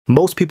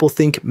Most people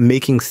think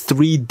making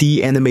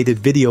 3D animated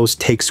videos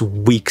takes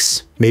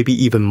weeks, maybe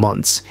even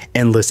months.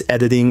 Endless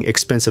editing,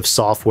 expensive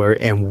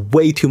software, and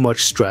way too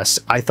much stress.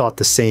 I thought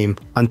the same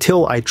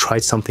until I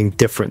tried something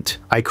different.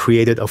 I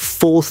created a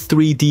full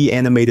 3D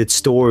animated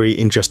story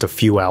in just a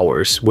few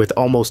hours with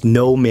almost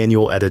no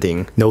manual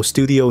editing. No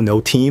studio,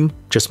 no team,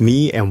 just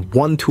me and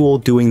one tool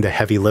doing the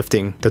heavy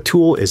lifting. The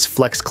tool is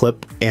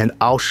FlexClip, and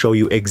I'll show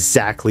you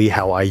exactly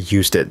how I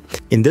used it.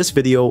 In this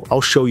video,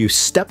 I'll show you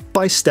step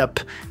by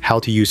step how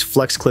to use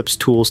FlexClip's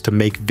tools to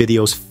make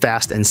videos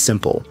fast and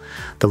simple.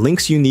 The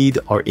links you need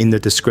are in the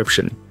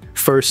description.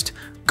 First,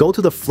 go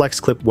to the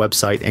FlexClip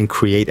website and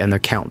create an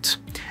account.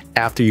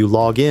 After you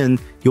log in,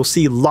 you'll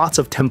see lots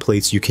of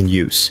templates you can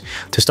use.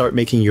 To start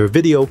making your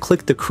video,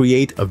 click the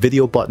Create a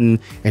Video button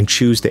and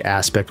choose the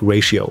aspect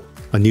ratio.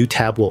 A new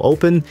tab will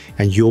open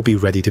and you'll be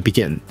ready to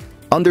begin.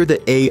 Under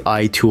the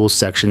AI Tools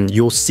section,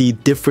 you'll see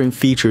different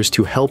features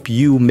to help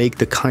you make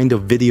the kind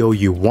of video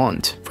you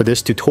want. For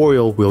this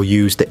tutorial, we'll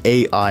use the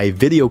AI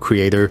Video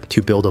Creator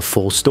to build a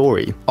full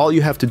story. All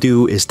you have to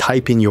do is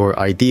type in your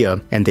idea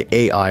and the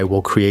AI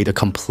will create a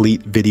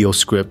complete video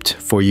script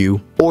for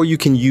you, or you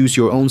can use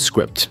your own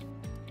script.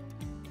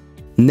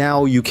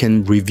 Now you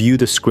can review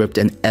the script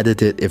and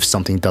edit it if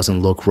something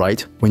doesn't look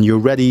right. When you're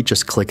ready,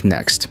 just click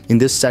Next. In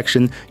this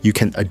section, you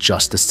can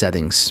adjust the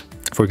settings.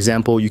 For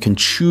example, you can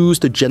choose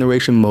the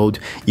generation mode,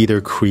 either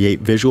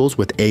create visuals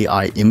with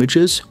AI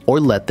images or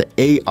let the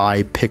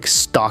AI pick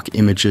stock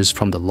images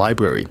from the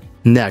library.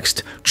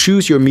 Next,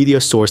 choose your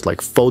media source like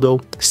photo,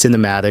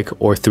 cinematic,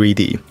 or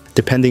 3D,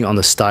 depending on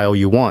the style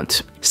you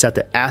want. Set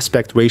the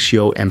aspect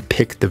ratio and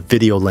pick the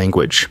video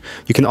language.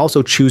 You can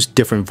also choose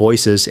different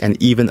voices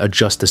and even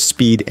adjust the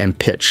speed and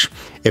pitch.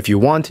 If you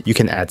want, you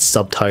can add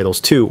subtitles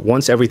too.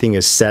 Once everything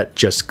is set,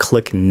 just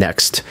click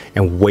Next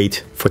and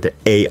wait for the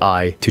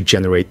AI to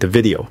generate the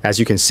video. As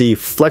you can see,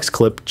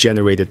 FlexClip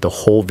generated the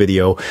whole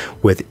video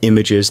with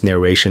images,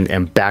 narration,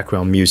 and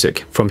background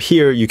music. From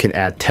here, you can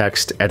add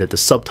text, edit the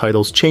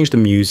subtitles, change the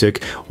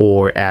music,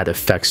 or add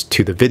effects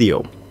to the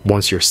video.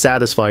 Once you're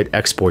satisfied,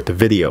 export the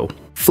video.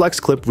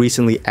 FlexClip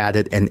recently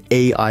added an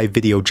AI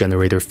video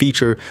generator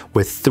feature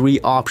with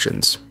 3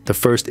 options. The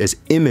first is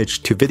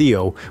image to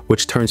video,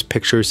 which turns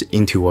pictures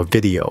into a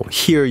video.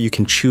 Here you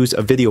can choose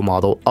a video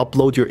model,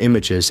 upload your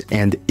images,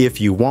 and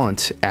if you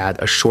want, add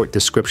a short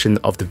description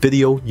of the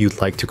video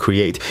you'd like to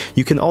create.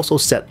 You can also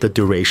set the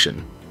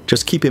duration.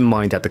 Just keep in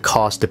mind that the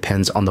cost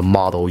depends on the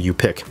model you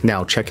pick.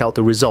 Now check out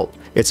the result.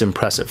 It's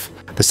impressive.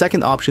 The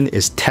second option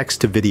is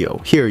text to video.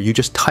 Here you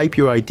just type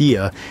your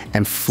idea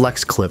and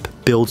FlexClip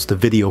builds the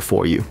video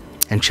for you.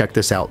 And check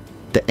this out.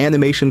 The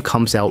animation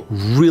comes out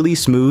really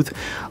smooth.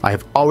 I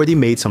have already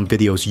made some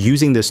videos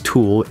using this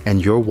tool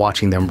and you're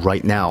watching them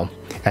right now.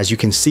 As you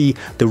can see,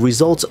 the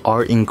results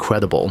are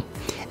incredible.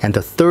 And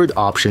the third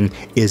option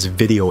is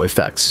video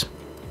effects,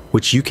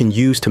 which you can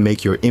use to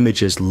make your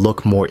images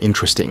look more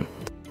interesting.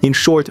 In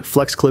short,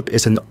 FlexClip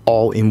is an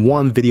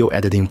all-in-one video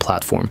editing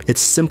platform. It's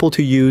simple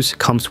to use,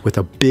 comes with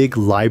a big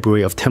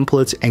library of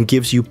templates, and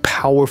gives you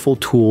powerful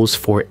tools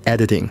for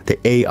editing. The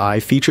AI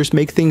features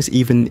make things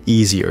even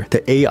easier.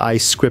 The AI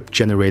script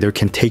generator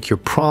can take your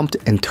prompt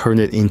and turn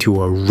it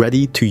into a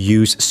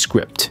ready-to-use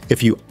script.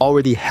 If you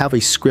already have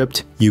a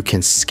script, you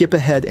can skip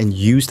ahead and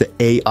use the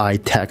AI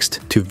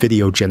text to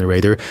video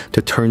generator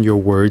to turn your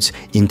words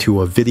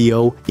into a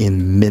video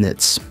in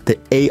minutes. The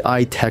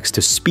AI text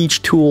to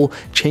speech tool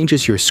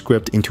changes your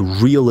script into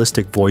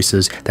realistic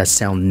voices that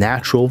sound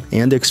natural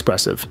and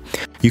expressive.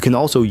 You can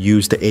also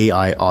use the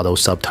AI auto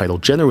subtitle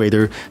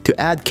generator to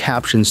add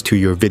captions to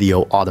your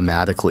video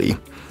automatically.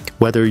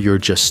 Whether you're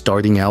just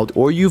starting out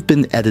or you've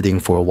been editing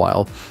for a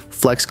while,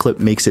 FlexClip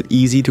makes it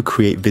easy to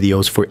create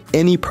videos for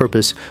any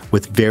purpose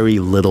with very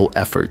little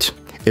effort.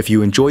 If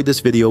you enjoyed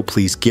this video,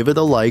 please give it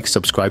a like,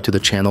 subscribe to the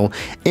channel,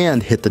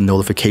 and hit the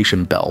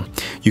notification bell.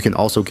 You can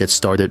also get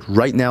started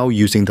right now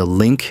using the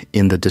link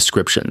in the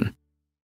description.